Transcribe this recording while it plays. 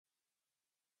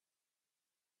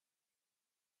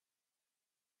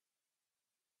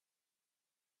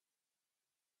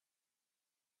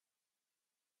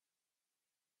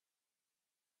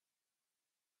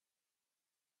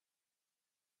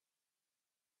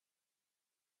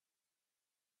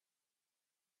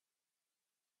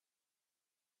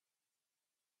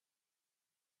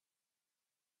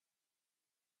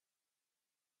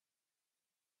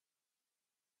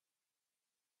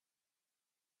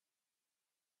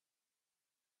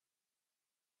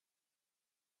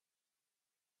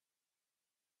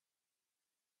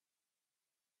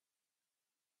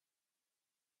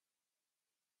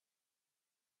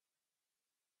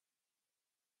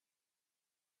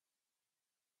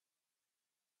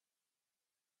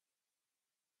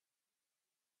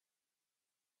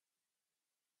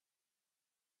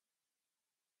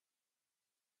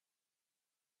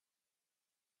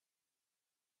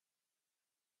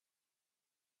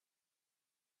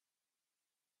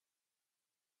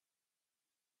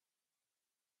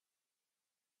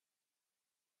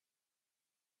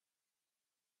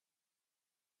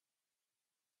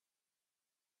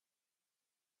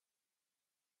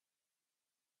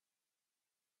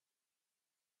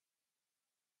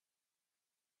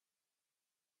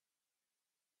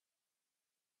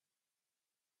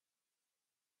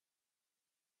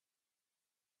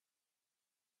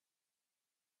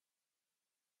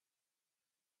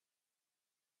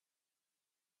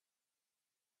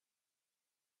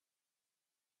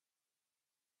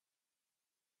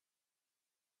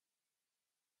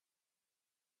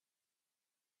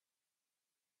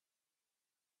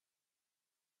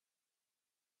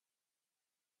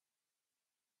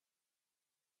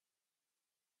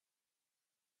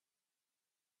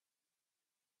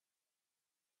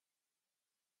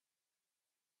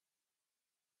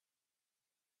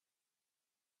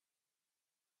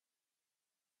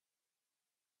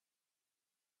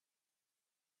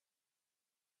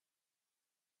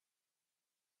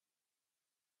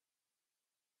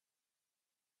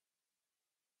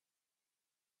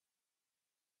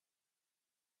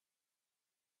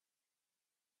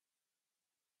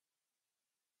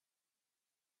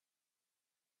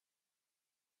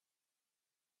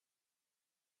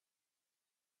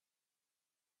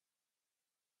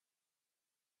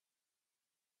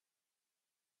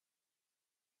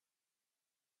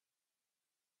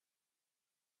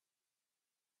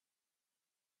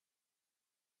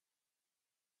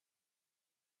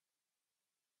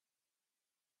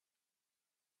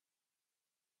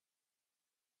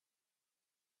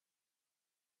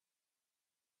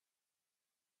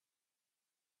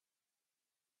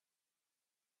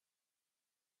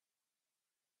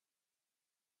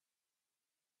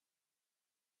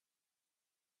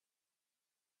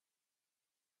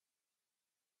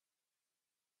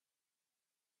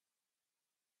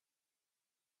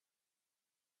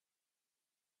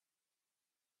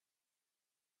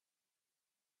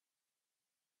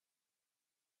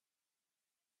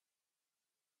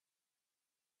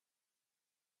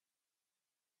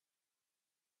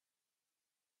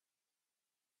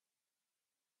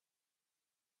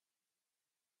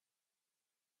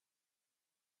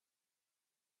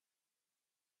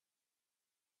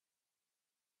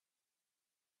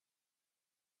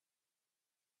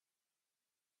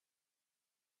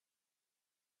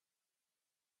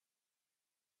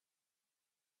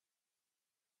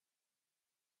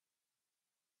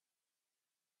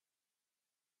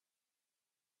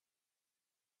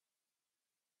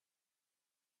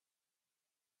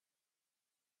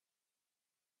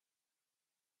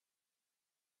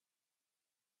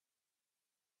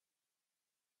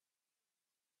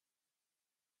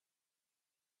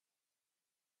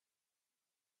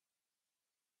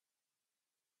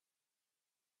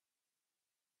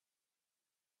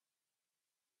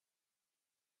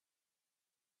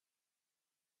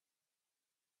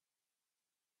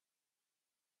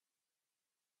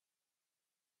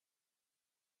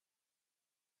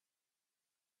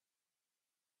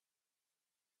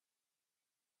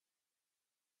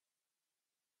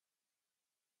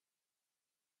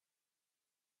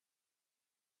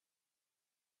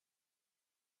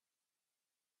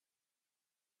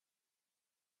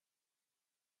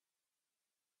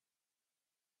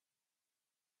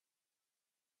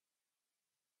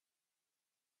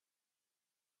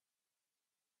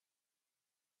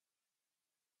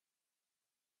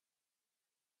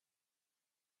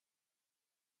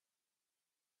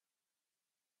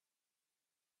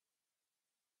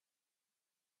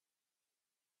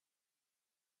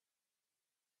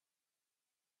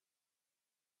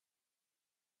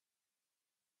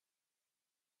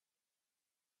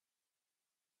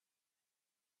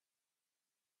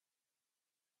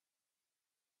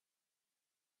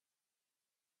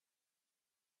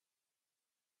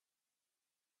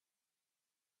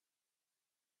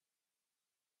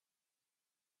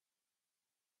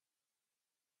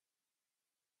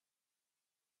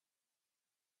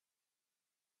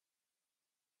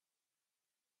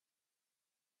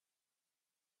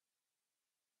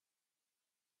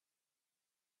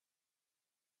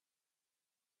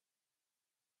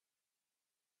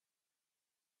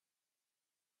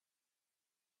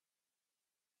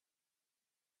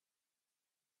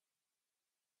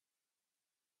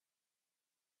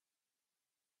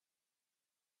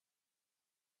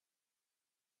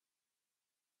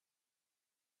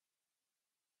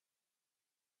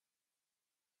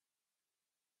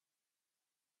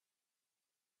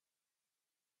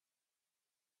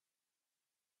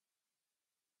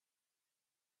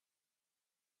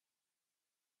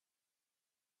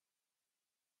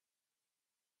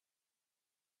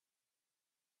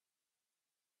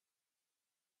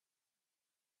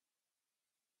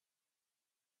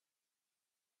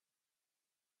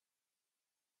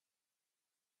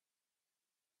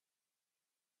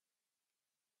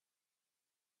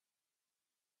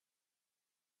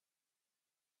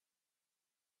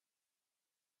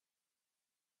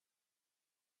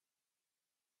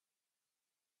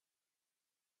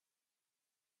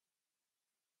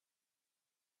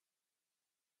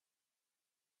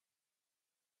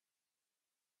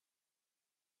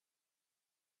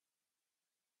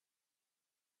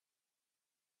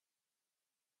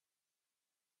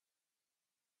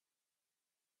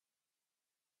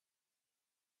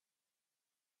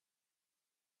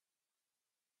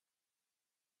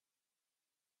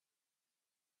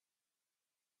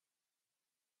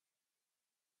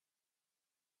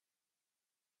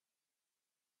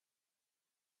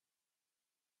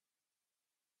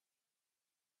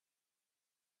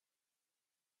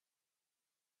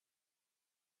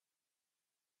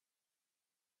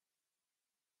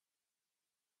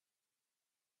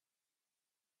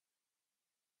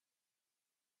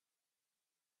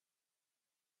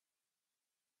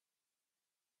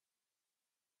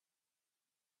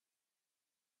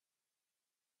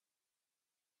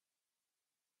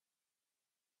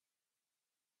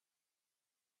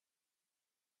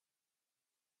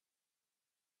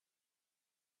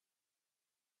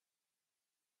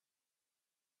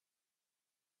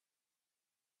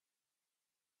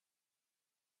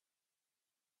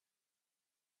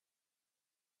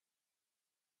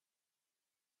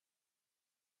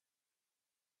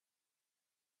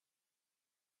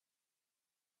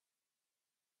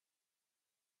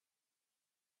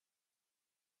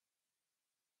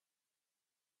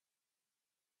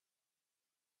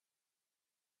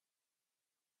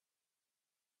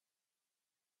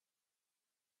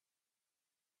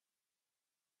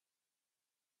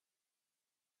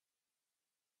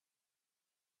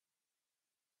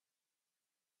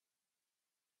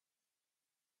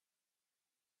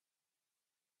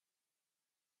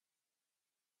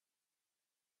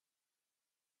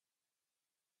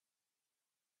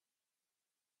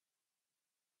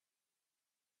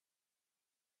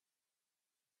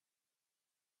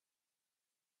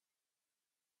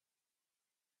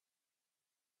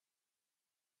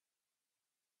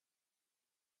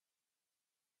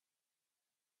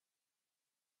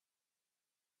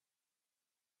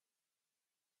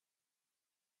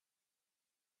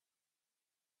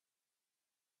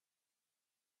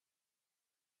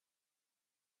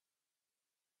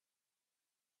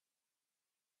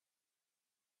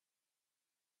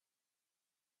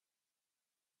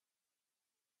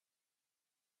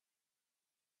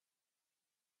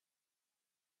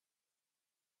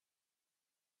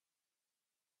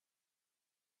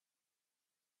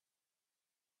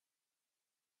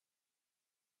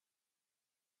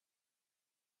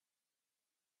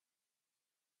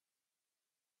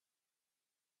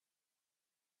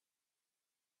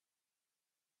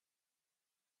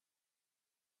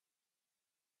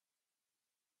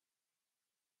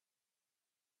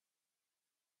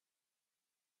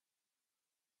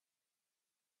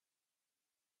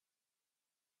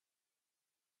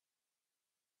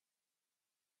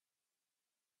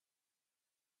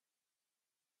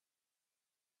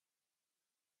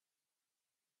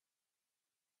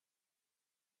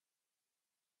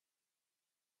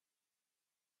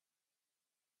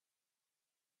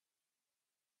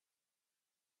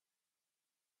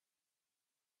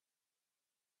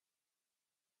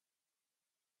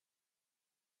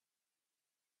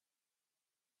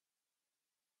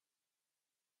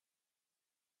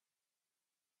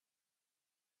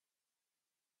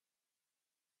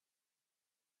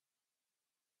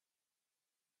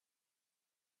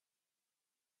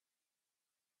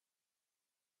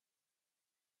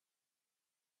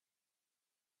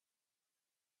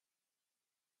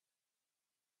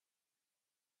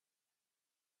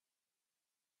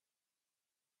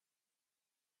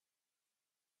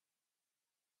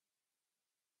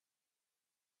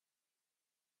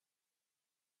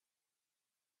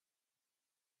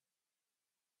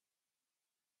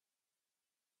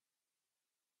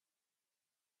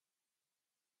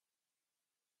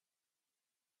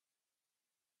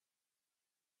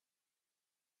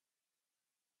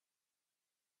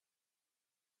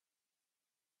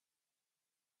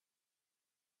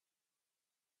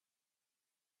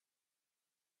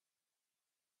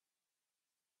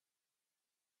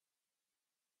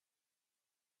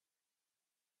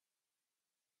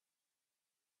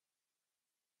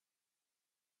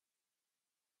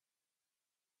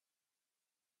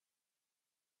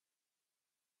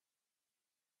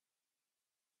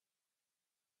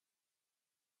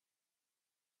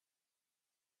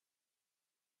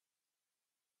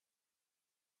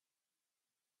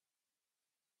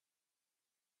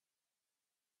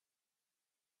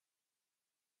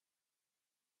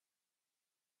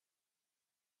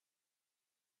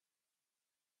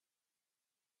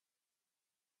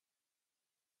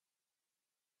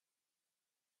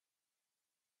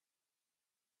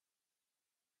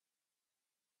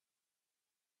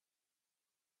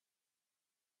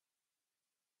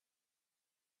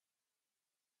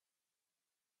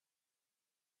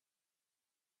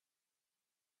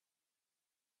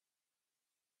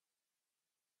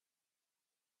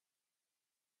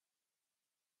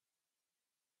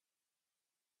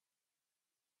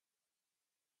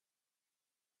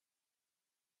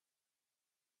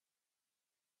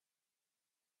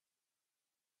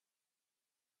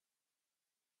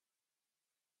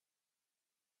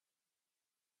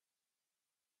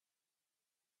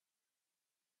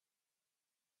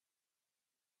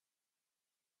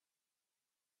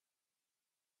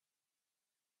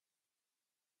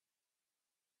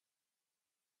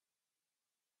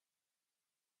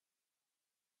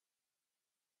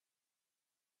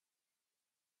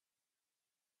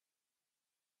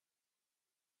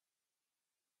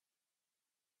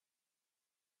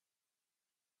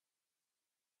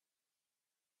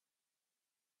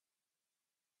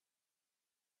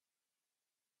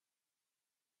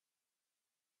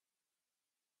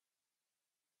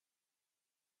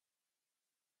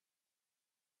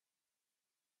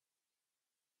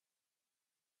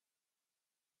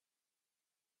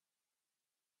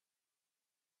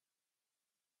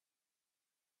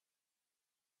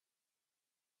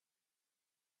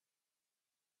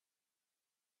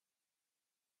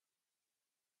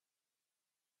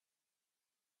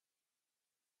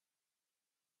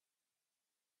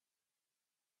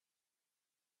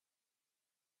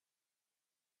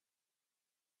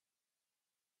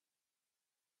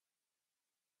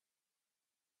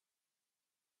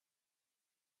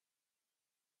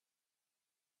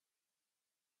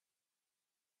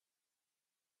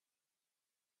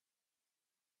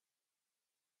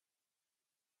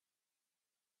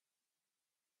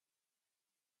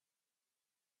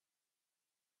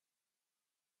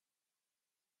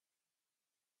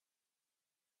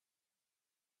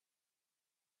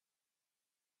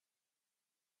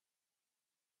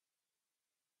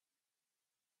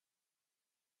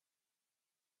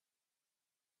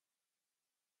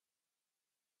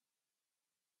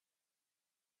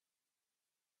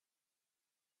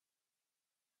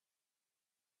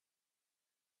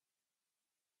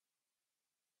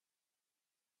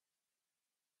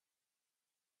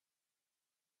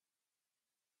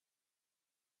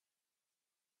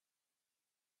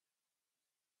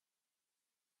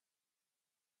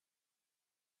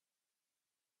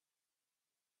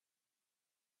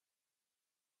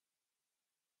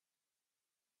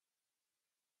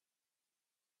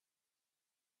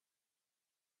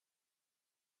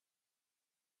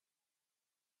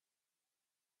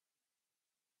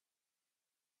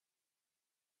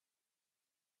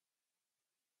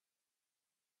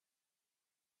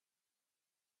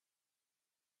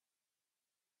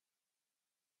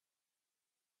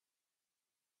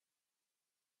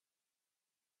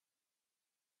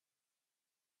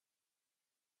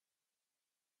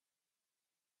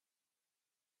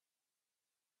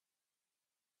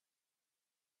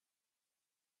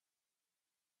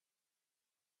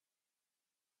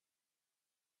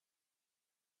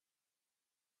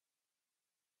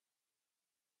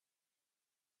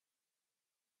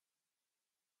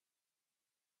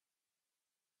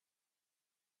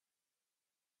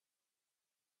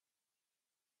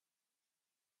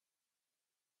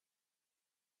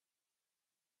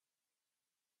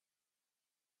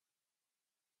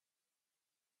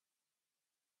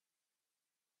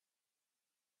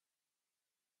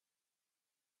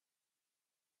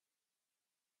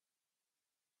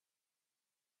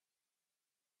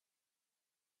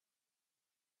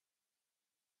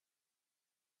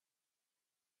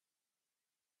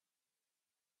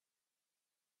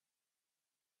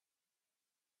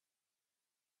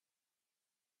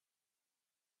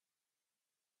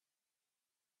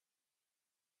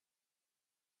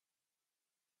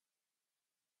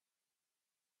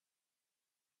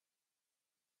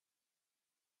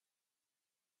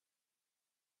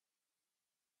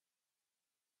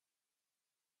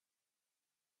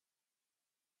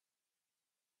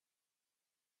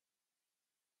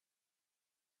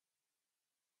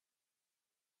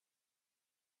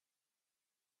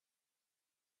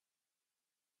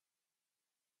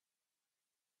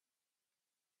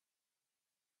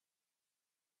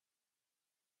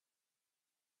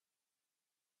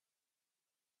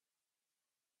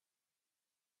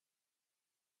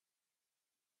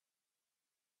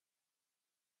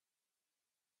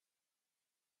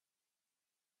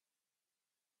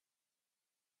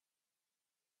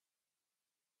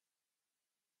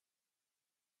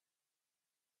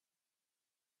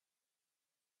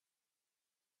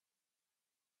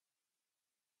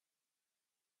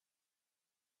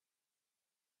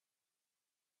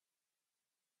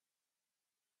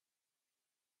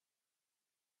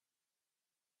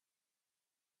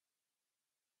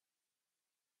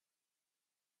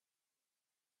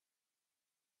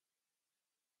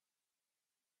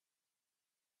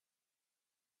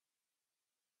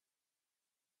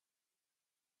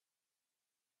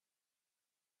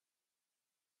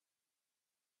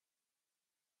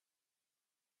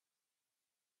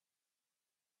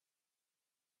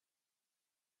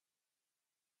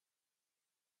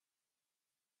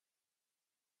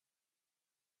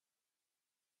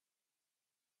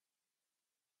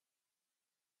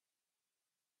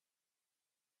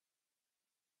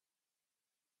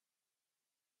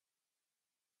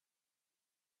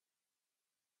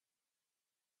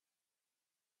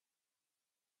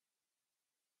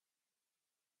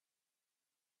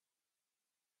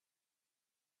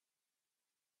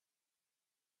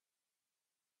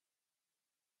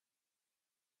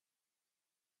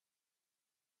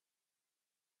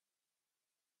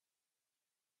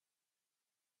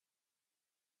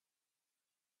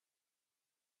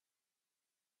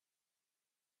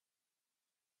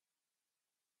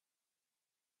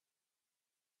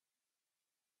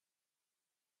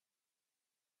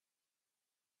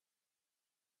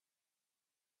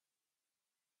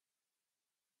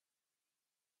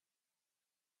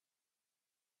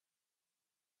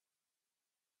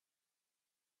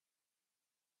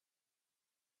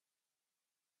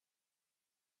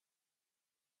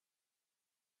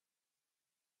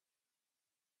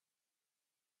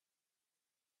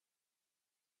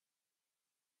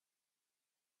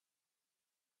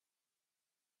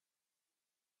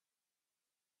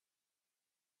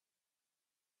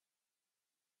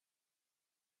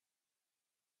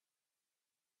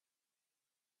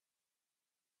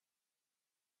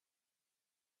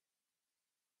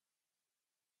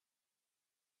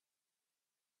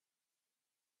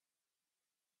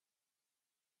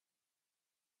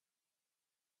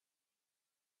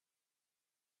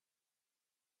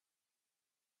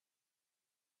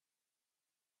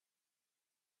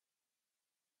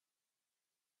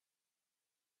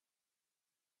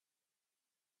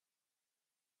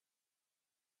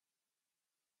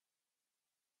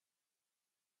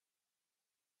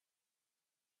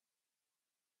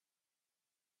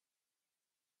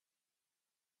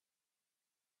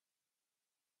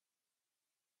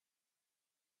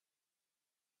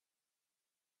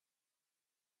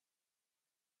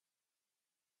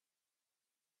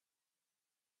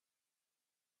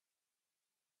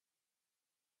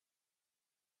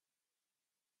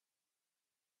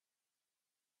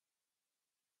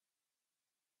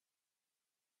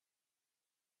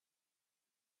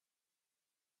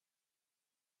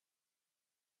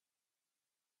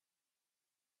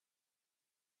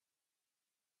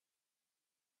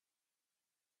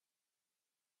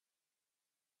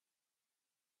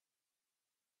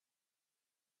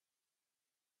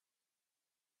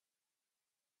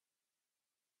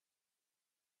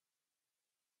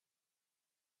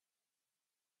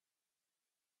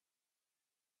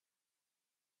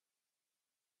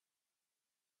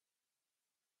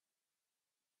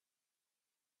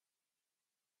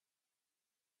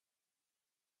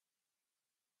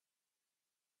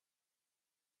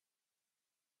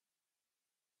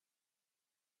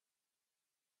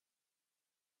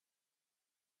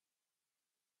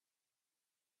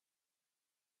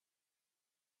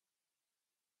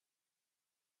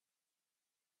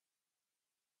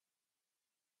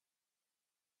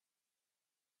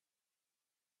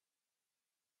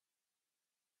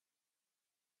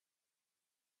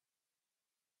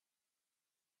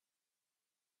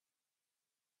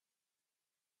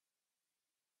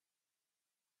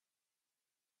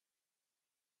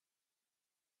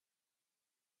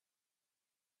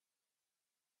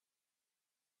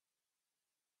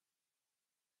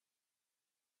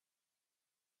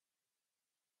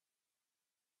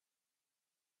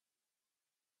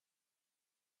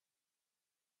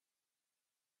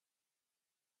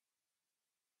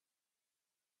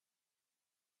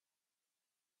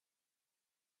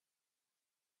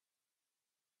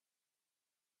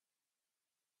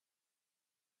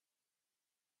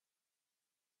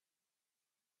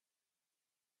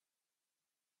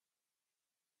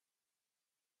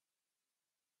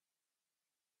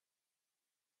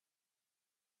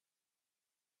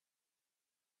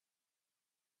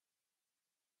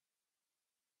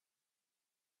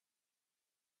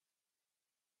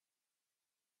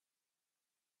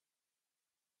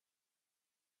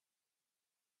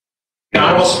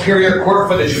Honorable Superior Court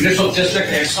for the Judicial District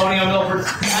and Sonia Milford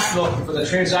for the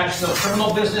transaction of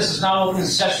criminal business is now open in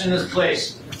session in this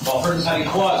place. All persons having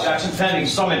cause, action pending,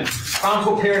 summoned, found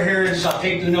to appear here shall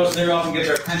take the notice thereof and give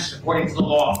their attention according to the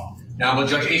law. Now,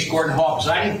 Judge H. Gordon Hall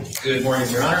presiding. Good morning,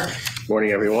 Your Honor.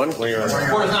 Morning, everyone. Morning, Your Honor.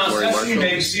 Court is now in session. You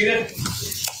may be seated.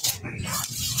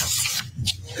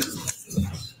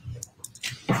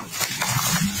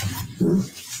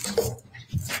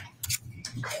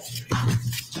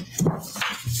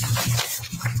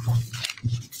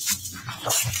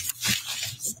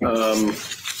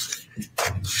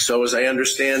 So as I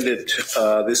understand it,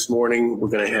 this morning we're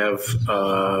going to have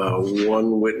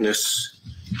one witness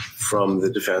from the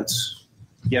defense.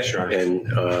 Yes, Your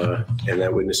Honor. And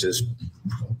that witness is,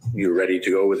 you're ready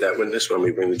to go with that witness when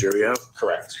we bring the jury out?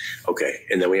 Correct. Okay,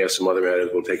 and then we have some other matters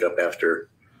we'll take up after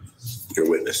your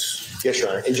witness. Yes, Your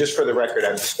Honor. And just for the record,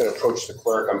 I'm just going to approach the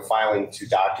clerk. I'm filing 2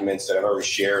 documents that I've already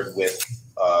shared with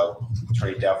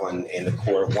Attorney Devlin and the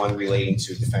court, one relating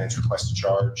to defendant's request to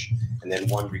charge, and then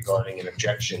one regarding an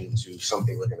objection to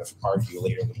something we're going to argue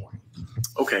later in the morning.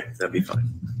 Okay, that'd be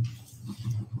fine.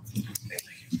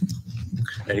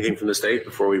 Anything from the state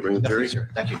before we bring the jury? Sir.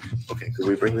 Thank you. Okay, could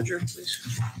we bring the jury,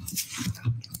 please?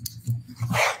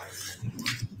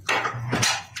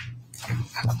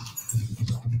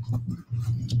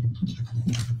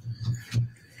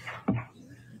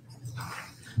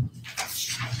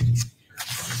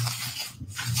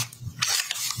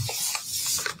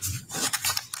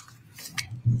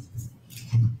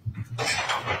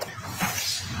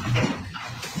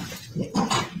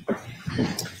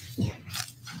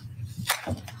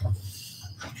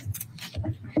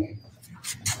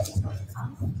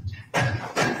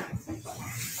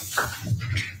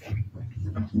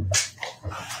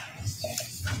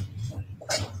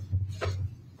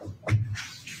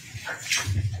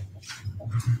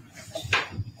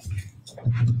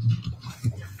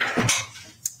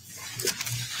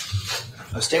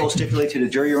 State will stipulate to the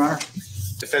jury, Your Honor.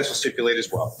 Defense will stipulate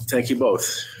as well. Thank you both.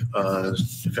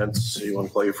 Defense, you want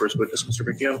to call your first witness, Mr.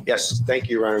 Vecchio? Yes, thank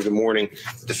you, Your Honor. Good morning.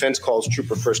 The defense calls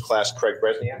Trooper First Class Craig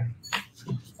Bresniak.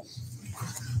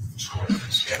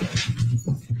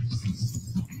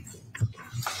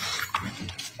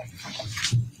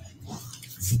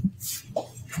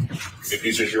 If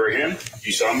you raise your right hand,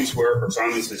 you solemnly swear or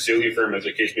solemnly sincerely affirm, as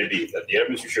the case may be, that the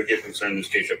evidence you shall give concerning this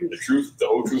case shall be the truth, the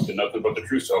whole truth, and nothing but the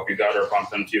truth, so help you God, or upon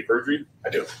penalty of perjury? I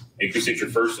do. May you please state your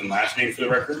first and last name for the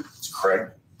record? It's Craig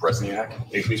Bresniak.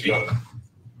 May you please spell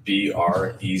Brezzniak.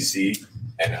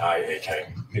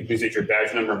 May you please state your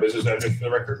badge number and business address for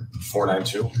the record?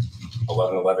 492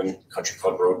 1111 Country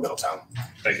Club Road, Middletown.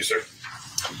 Thank you, sir.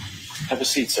 Have a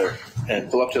seat, sir, and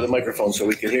pull up to the microphone so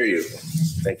we can hear you.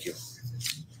 Thank you.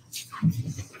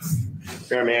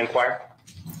 Mayor, may I inquire?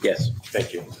 Yes.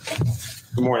 Thank you.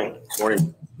 Good morning.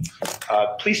 Morning.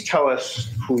 Please tell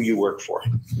us who you work for.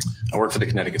 I work for the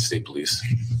Connecticut State Police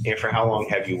And for how long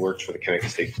have you worked for the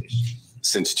Connecticut State Police?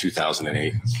 since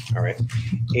 2008. All right.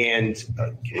 And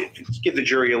give the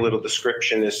jury a little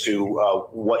description as to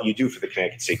what you do for the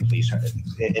Connecticut State Police.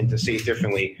 And to say it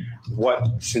differently, what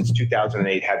since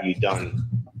 2008 have you done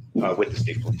with the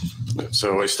State Police?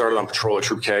 So I started on patrol at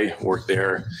Troop K, worked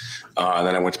there, and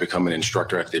then I went to become an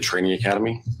instructor at the Training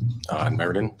Academy in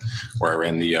Meriden, where I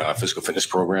ran the physical fitness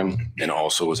program and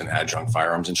also was an adjunct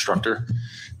firearms instructor.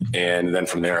 And then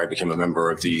from there, I became a member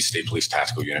of the State Police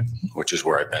Tactical Unit, which is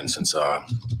where I've been since up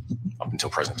until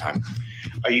present time.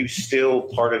 Are you still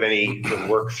part of any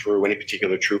work through any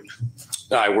particular troop?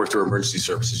 I work through Emergency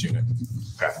Services Unit.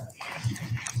 Okay.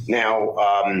 Now,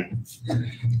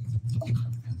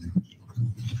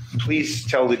 please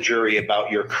tell the jury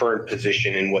about your current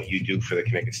position and what you do for the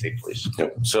Connecticut State Police.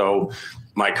 Yep. So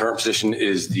my current position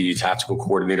is the tactical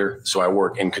coordinator. So I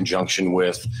work in conjunction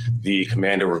with the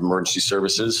commander of emergency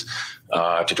services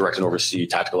to direct and oversee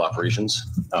tactical operations.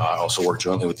 I also work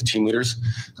jointly with the team leaders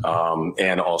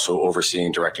and also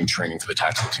overseeing directing training for the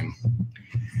tactical team.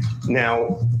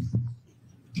 Now,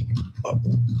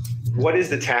 what is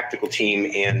the tactical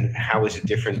team and how is it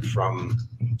different from,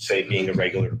 say, being a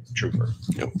regular trooper?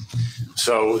 Yep.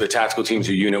 So the tactical team is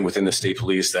a unit within the state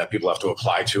police that people have to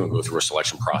apply to and go through a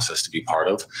selection process to be part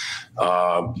of.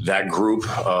 That group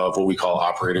of what we call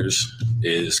operators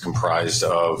is comprised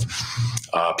of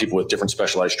people with different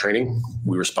specialized training.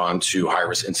 We respond to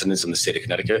high-risk incidents in the state of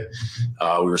Connecticut.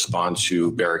 We respond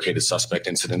to barricaded suspect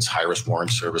incidents, high-risk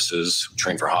warrant services,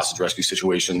 train for hostage rescue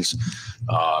situations,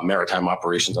 maritime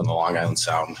operations on the Long Island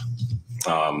Sound.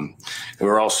 And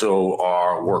we're also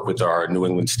work with our New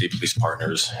England State Police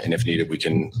partners, and if needed, we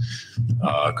can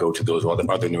go to those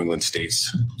other New England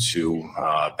states to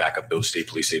back up those state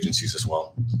police agencies as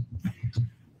well.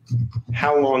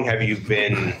 How long have you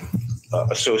been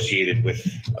associated with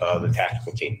the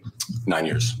tactical team? 9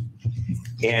 years.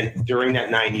 And during that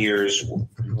 9 years,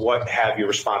 what have your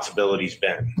responsibilities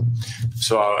been?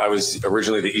 So I was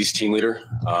originally the East team leader.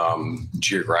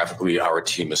 Geographically, our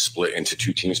team is split into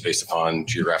two teams based upon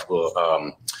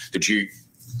the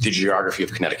geography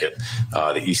of Connecticut.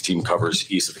 The East team covers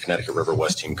east of the Connecticut River,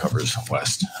 West team covers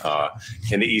west.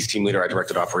 In the East team leader, I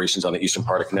directed operations on the eastern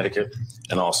part of Connecticut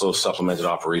and also supplemented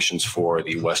operations for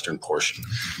the western portion.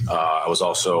 I was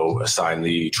also assigned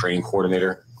the training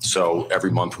coordinator. So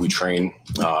every month we train.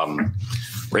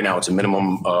 Right now it's a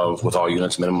minimum of, with all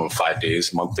units, minimum of 5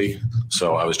 days monthly.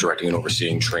 So I was directing and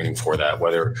overseeing training for that,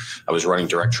 whether I was running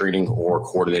direct training or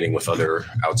coordinating with other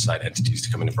outside entities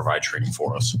to come in and provide training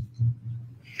for us.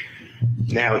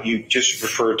 Now, you just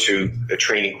referred to a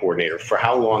training coordinator. For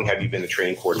how long have you been the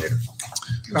training coordinator?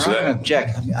 I'm going to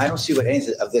object. I mean, I don't see what any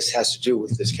of this has to do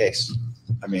with this case.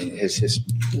 I mean, his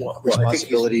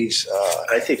responsibilities.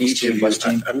 I think each of you,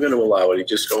 I'm going to allow it. He's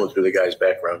just going through the guy's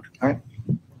background. All right.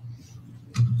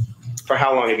 For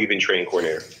how long have you been training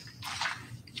coordinator?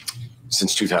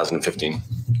 Since 2015.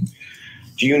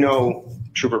 Do you know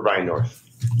Trooper Brian North?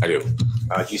 I do.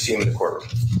 Do you see him in the courtroom?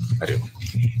 I do.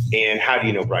 And how do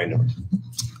you know Brian North?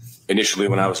 Initially,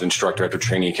 when I was an instructor at the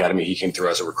training academy, he came through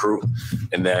as a recruit,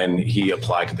 and then he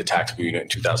applied to the tactical unit in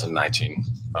 2019.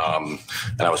 And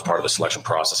I was part of the selection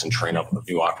process and train up of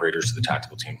new operators to the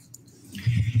tactical team.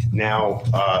 Now,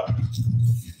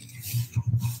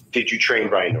 did you train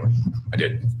Brian North? I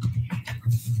did.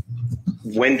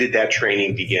 When did that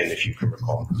training begin, if you can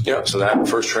recall? Yeah, so that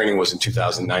first training was in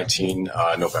 2019,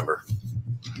 November.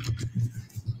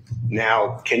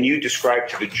 Now, can you describe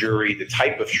to the jury the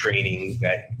type of training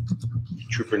that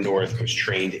Trooper North was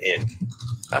trained in?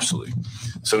 Absolutely.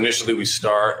 So initially we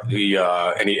start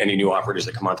any new operators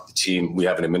that come onto the team, we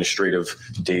have an administrative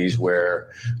days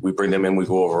where we bring them in, we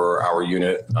go over our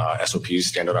unit SOPs,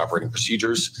 standard operating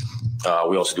procedures.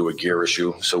 We also do a gear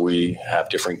issue. So we have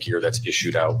different gear that's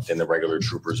issued out than the regular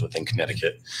troopers within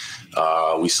Connecticut.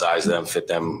 We size them, fit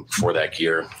them for that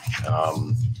gear.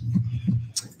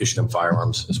 Issue them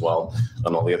firearms as well,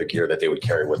 and all the other gear that they would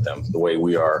carry with them. The way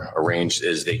we are arranged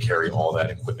is they carry all that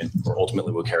equipment, or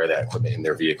ultimately will carry that equipment in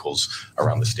their vehicles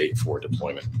around the state for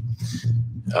deployment.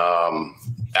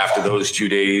 After those 2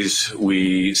 days,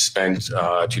 we spent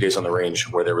 2 days on the range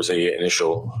where there was an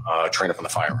initial train up on the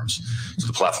firearms. So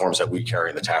the platforms that we carry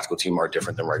in the tactical team are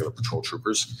different than regular patrol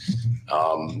troopers.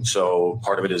 So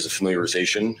part of it is a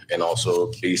familiarization and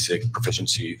also basic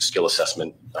proficiency skill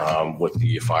assessment with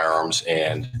the firearms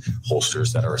and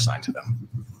holsters that are assigned to them.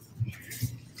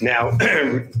 Now,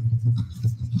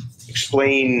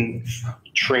 explain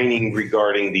training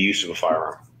regarding the use of a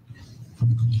firearm.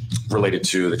 Related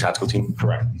to the tactical team?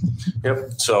 Correct.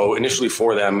 Yep. So initially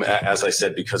for them, as I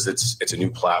said, because it's a new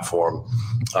platform,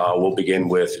 we'll begin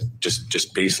with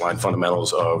just baseline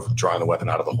fundamentals of drawing the weapon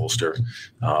out of the holster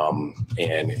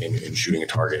and shooting a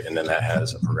target. And then that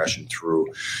has a progression through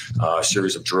a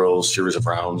series of drills, series of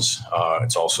rounds.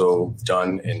 It's also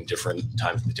done in different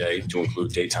times of the day to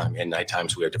include daytime and nighttime.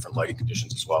 So we have different lighting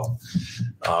conditions as well.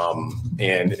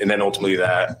 And then ultimately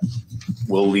that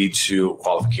will lead to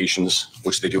qualifications,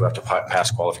 which they do have to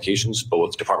pass qualifications,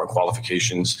 both department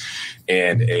qualifications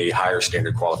and a higher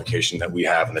standard qualification that we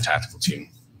have in the tactical team.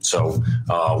 So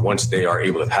once they are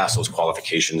able to pass those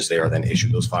qualifications, they are then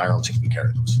issued those firearms and can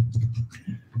carry those.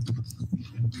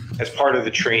 As part of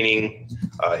the training,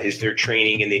 is there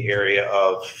training in the area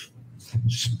of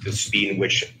the speed in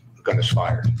which a gun is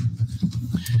fired?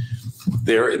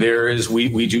 There is,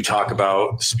 we do talk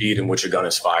about speed in which a gun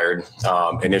is fired.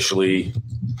 Initially,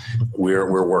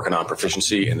 we're working on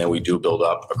proficiency, and then we do build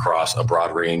up across a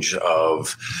broad range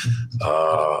of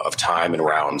time and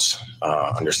rounds,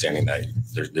 understanding that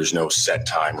there's no set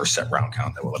time or set round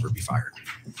count that will ever be fired.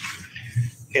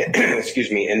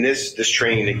 Excuse me. And this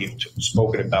training that you've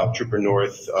spoken about, Trooper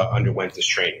North underwent this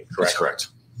training, correct? That's correct.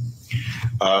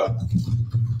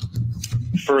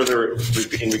 Further,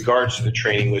 in regards to the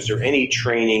training, was there any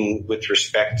training with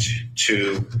respect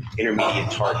to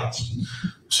intermediate targets?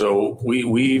 So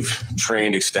we've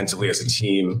trained extensively as a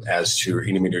team as to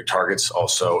intermediate targets,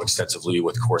 also extensively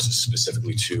with courses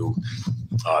specifically to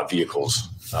vehicles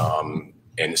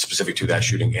and specific to that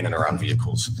shooting in and around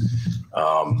vehicles.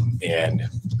 And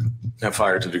have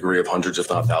fired to the degree of hundreds, if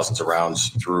not thousands of rounds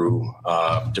through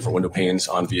different window panes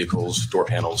on vehicles, door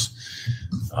panels.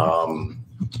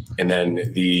 And then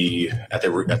at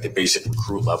the basic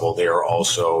recruit level, they are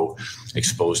also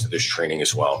exposed to this training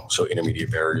as well. So intermediate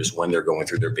barriers when they're going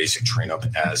through their basic train up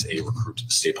as a recruit to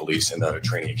the state police and the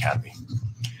training academy.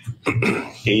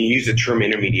 You use the term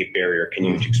intermediate barrier. Can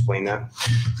you explain that?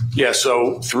 Yeah,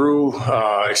 so through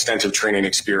extensive training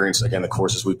experience, again, the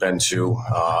courses we've been to,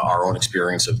 our own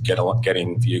experience of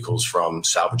getting vehicles from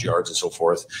salvage yards and so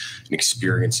forth, and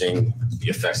experiencing the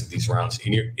effects of these rounds.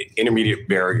 Intermediate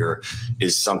barrier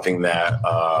is something that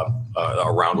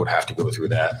a round would have to go through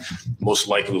that most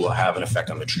likely will have an effect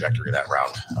on the trajectory of that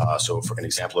round. So for an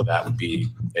example of that would be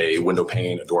a window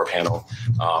pane, a door panel.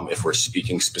 If we're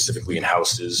speaking specifically in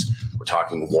houses, we're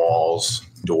talking walls,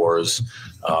 doors,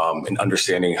 and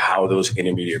understanding how those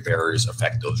intermediate barriers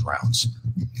affect those rounds.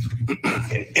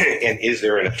 And is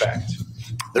there an effect?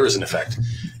 There is an effect.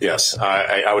 Yes,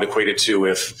 I would equate it to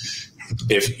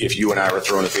if you and I were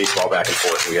throwing a baseball back and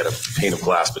forth, and we had a pane of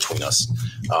glass between us,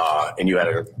 and you had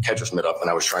a catcher's mitt up, and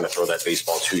I was trying to throw that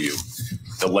baseball to you,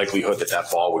 the likelihood that that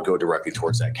ball would go directly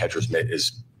towards that catcher's mitt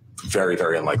is very,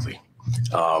 very unlikely.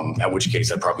 At which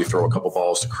case I'd probably throw a couple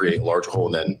balls to create a larger hole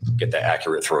and then get that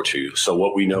accurate throw to you. So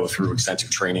what we know through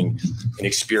extensive training and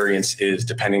experience is,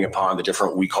 depending upon the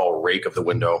different we call rake of the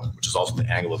window, which is also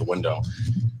the angle of the window,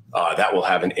 that will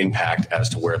have an impact as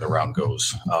to where the round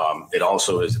goes. It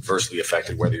also is adversely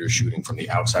affected whether you're shooting from the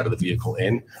outside of the vehicle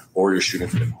in or you're shooting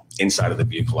from the inside of the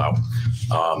vehicle out.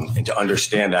 And to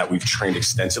understand that, we've trained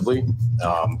extensively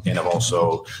and have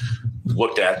also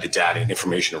looked at the data and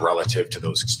information relative to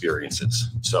those experiences.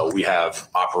 So we have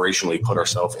operationally put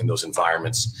ourselves in those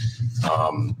environments,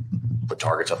 put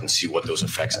targets up and see what those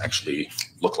effects actually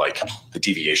look like, the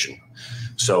deviation.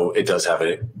 So it does have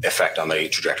an effect on the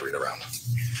trajectory of the round.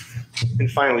 And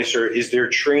finally, sir, is there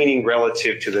training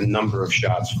relative to the number of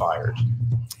shots fired?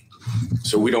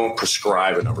 So we don't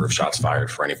prescribe a number of shots fired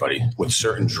for anybody. With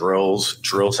certain drills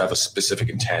have a specific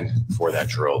intent for that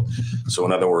drill. So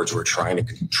in other words, we're trying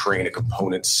to train a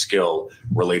component skill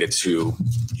related to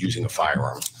using a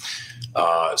firearm.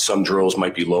 Some drills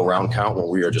might be low round count where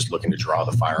we are just looking to draw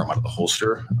the firearm out of the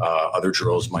holster. Other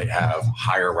drills might have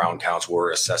higher round counts where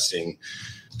we're assessing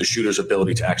the shooter's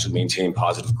ability to actually maintain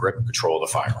positive grip and control of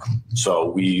the firearm. So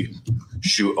we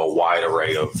shoot a wide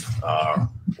array of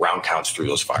round counts through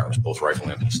those firearms, both rifle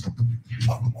and pistol.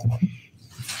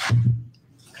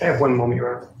 I have one moment,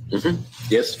 Your Honor. Mm-hmm.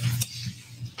 Yes.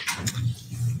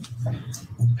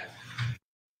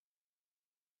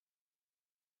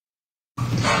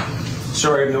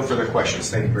 Sir, I have no further questions.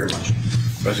 Thank you very much.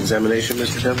 Cross-examination,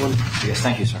 Mr. Devlin? Yes,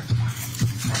 thank you, sir.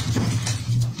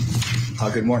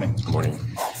 Good morning. Good morning.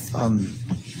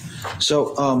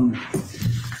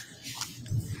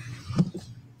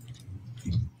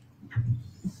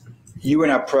 You were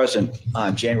not present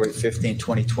on January 15,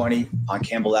 2020 on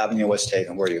Campbell Avenue, West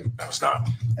Haven, were you? I was not.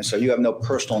 And so you have no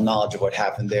personal knowledge of what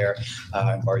happened there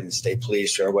regarding the state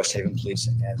police or West Haven police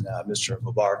and Mr.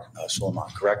 Mubarak Suleiman,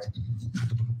 correct?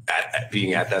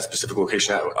 Being at that specific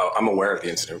location, I'm aware of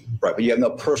the incident. Right, but you have no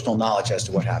personal knowledge as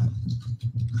to what happened.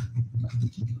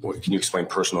 Can you explain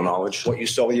personal knowledge? What you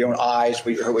saw with your own eyes,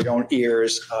 what you heard with your own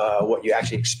ears, what you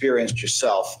actually experienced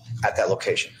yourself at that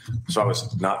location. So I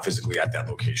was not physically at that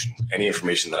location. Any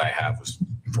information that I have was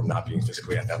from not being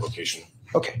physically at that location.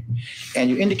 Okay. And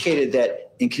you indicated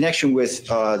that in connection with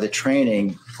the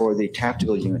training for the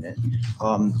tactical unit,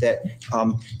 that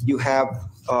you have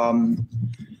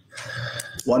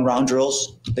one-round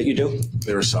drills that you do?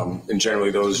 There are some, and generally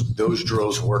those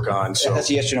drills work on. So that's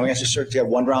a yes or no answer, sir. Do you have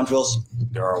one-round drills?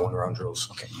 There are one-round drills.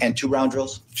 Okay. And two-round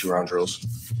drills? Two-round drills.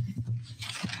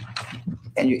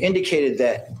 And you indicated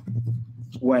that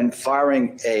when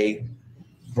firing a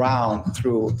round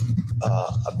through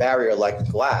a barrier like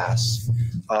glass,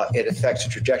 it affects the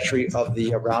trajectory of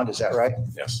the round. Is that right?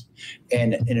 Yes.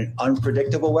 And in an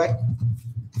unpredictable way?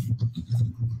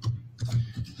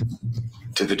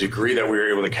 To the degree that we were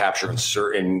able to capture in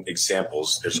certain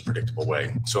examples, there's a predictable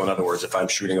way. So in other words, if I'm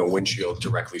shooting a windshield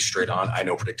directly straight on, I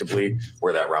know predictably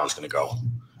where that round's going to go.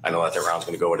 I know that round's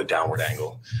going to go at a downward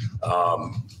angle.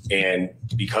 And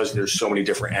because there's so many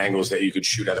different angles that you could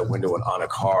shoot at a window and on a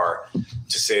car,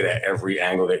 to say that every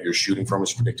angle that you're shooting from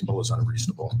is predictable is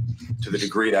unreasonable. To the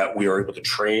degree that we are able to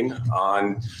train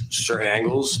on certain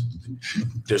angles,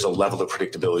 there's a level of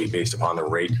predictability based upon the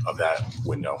rate of that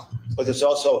window. But there's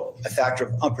also a factor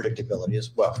of unpredictability as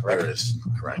well, correct? There is,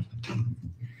 correct.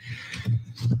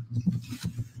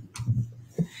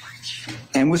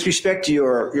 And with respect to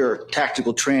your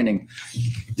tactical training,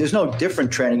 there's no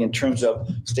different training in terms of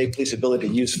state police ability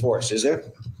to use force, is there?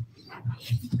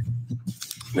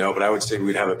 No, but I would say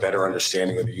we'd have a better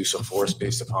understanding of the use of force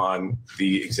based upon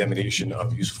the examination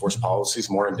of use of force policies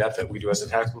more in depth that we do as a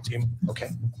tactical team. Okay.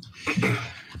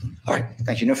 All right.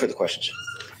 Thank you. No further questions.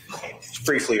 Just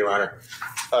briefly, Your Honor.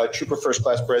 Trooper First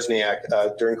Class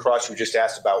Bresniak, during cross, you just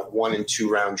asked about 1 and 2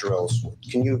 round drills.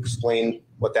 Can you explain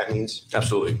what that means?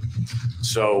 Absolutely.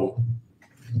 So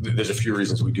there's a few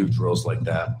reasons we do drills like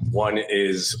that. One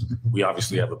is we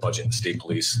obviously have a budget in the state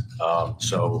police.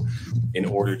 So in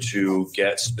order to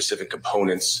get specific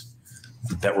components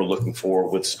that we're looking for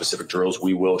with specific drills,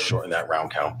 we will shorten that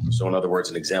round count. So in other words,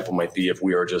 an example might be if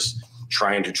we are just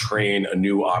trying to train a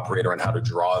new operator on how to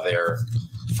draw their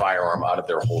firearm out of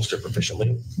their holster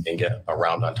proficiently and get a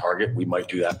round on target, we might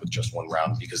do that with just 1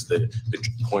 round, because the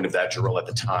point of that drill at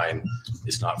the time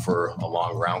is not for a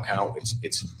long round count.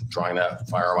 It's drawing that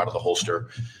firearm out of the holster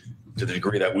to the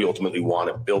degree that we ultimately want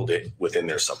to build it within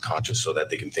their subconscious so that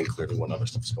they can think clearly when other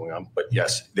stuff is going on. But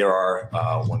yes, there are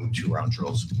 1 and 2 round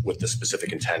drills with the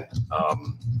specific intent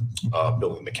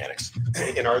building mechanics.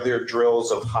 And are there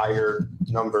drills of higher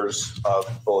numbers of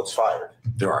bullets fired?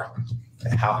 There are.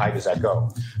 How high does that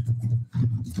go? Do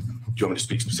you want me to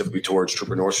speak specifically towards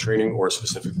Trooper North's training or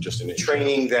specific just in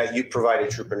Training that you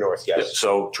provided Trooper North, yes. Yeah,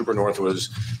 so Trooper North was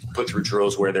put through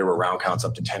drills where there were round counts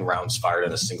up to 10 rounds fired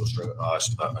in a single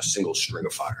string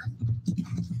of fire.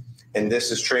 And this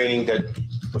is training that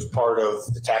was part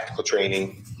of the tactical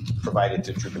training provided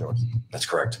to Trooper North. That's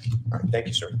correct. All right, thank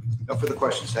you, sir. No further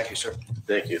questions. Thank you, sir.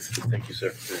 Thank you. Thank you,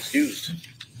 sir. You're excused.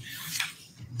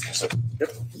 So,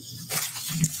 Yep.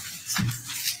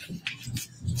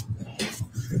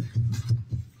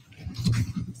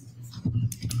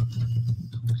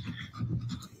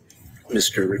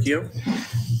 Mr. Riccio?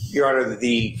 Your Honor,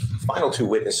 the final 2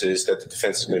 witnesses that the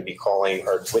defense is going to be calling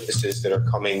are witnesses that are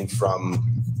coming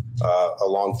from a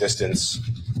long distance.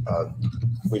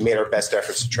 We made our best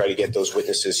efforts to try to get those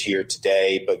witnesses here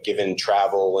today, but given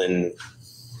travel and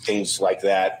things like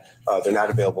that, they're not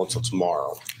available until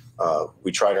tomorrow.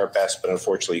 We tried our best, but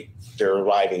unfortunately, they're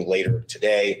arriving later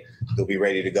today. They'll be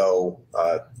ready to go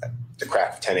at the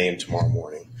crack of 10 a.m. tomorrow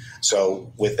morning.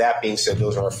 So with that being said,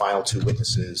 those are our final 2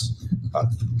 witnesses.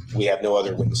 We have no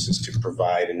other witnesses to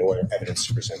provide and no other evidence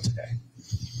to present today.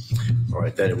 All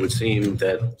right, then it would seem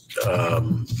that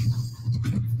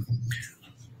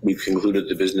we've concluded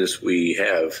the business we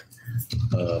have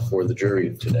for the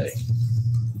jury today.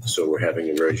 So we're having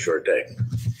a very short day.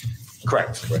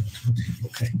 correct.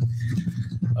 Okay.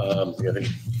 Do you have any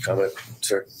comment,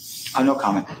 sir? No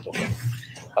comment. Okay.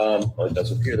 Well, it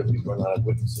does appear that we've run out of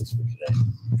witnesses for today.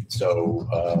 So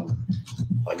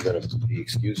I'm going to be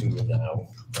excusing you now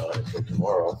until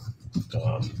tomorrow.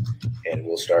 And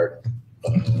we'll start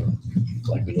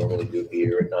like we normally do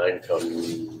here at 9.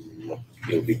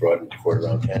 You'll be brought into court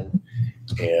around 10.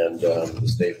 And the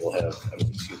state will have, the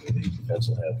defense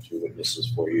will have 2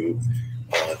 witnesses for you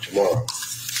tomorrow.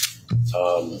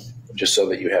 Just so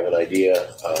that you have an idea,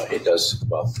 it does,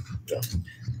 well,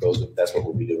 that's what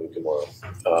we'll be doing tomorrow.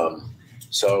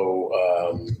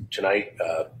 Tonight,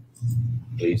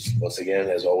 please, once again,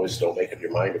 as always, don't make up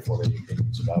your mind to form any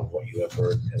opinions about what you have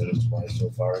heard evidence-wise so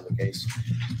far in the case.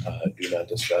 Do not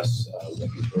discuss what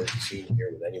you've heard and seen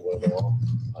here with anyone at all,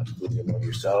 including among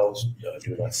yourselves.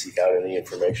 Do not seek out any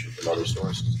information from other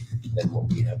sources than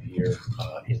what we have here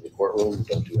in the courtroom.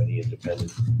 Don't do any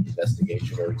independent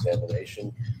investigation or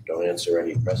examination. Don't answer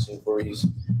any press inquiries.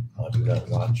 Do not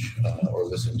watch or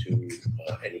listen to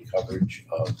any coverage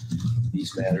of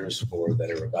these matters or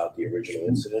that are about the original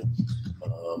incident.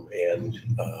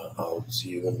 I'll see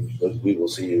you we will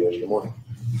see you in the morning.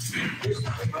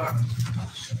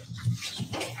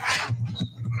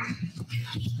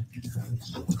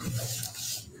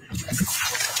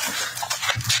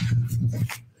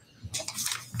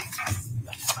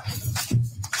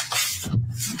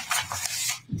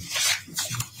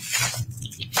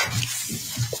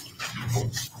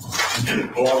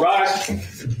 All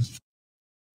rise.